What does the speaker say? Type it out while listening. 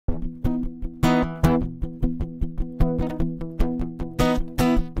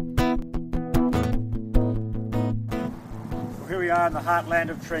are in the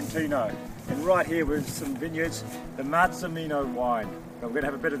heartland of Trentino, and right here with some vineyards, the Marzamino wine. But we're going to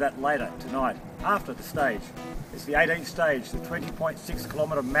have a bit of that later tonight, after the stage. It's the 18th stage, the 20.6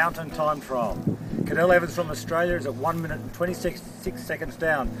 kilometre mountain time trial. Cadel Evans from Australia is at 1 minute and 26 seconds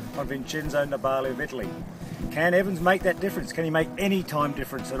down on Vincenzo Nibali of Italy. Can Evans make that difference? Can he make any time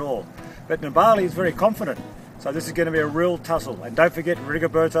difference at all? But Nibali is very confident, so this is going to be a real tussle. And don't forget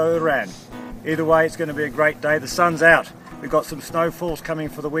Rigoberto Urán. Either way, it's going to be a great day. The sun's out. We've got some snowfalls coming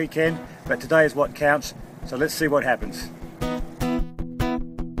for the weekend, but today is what counts, so let's see what happens.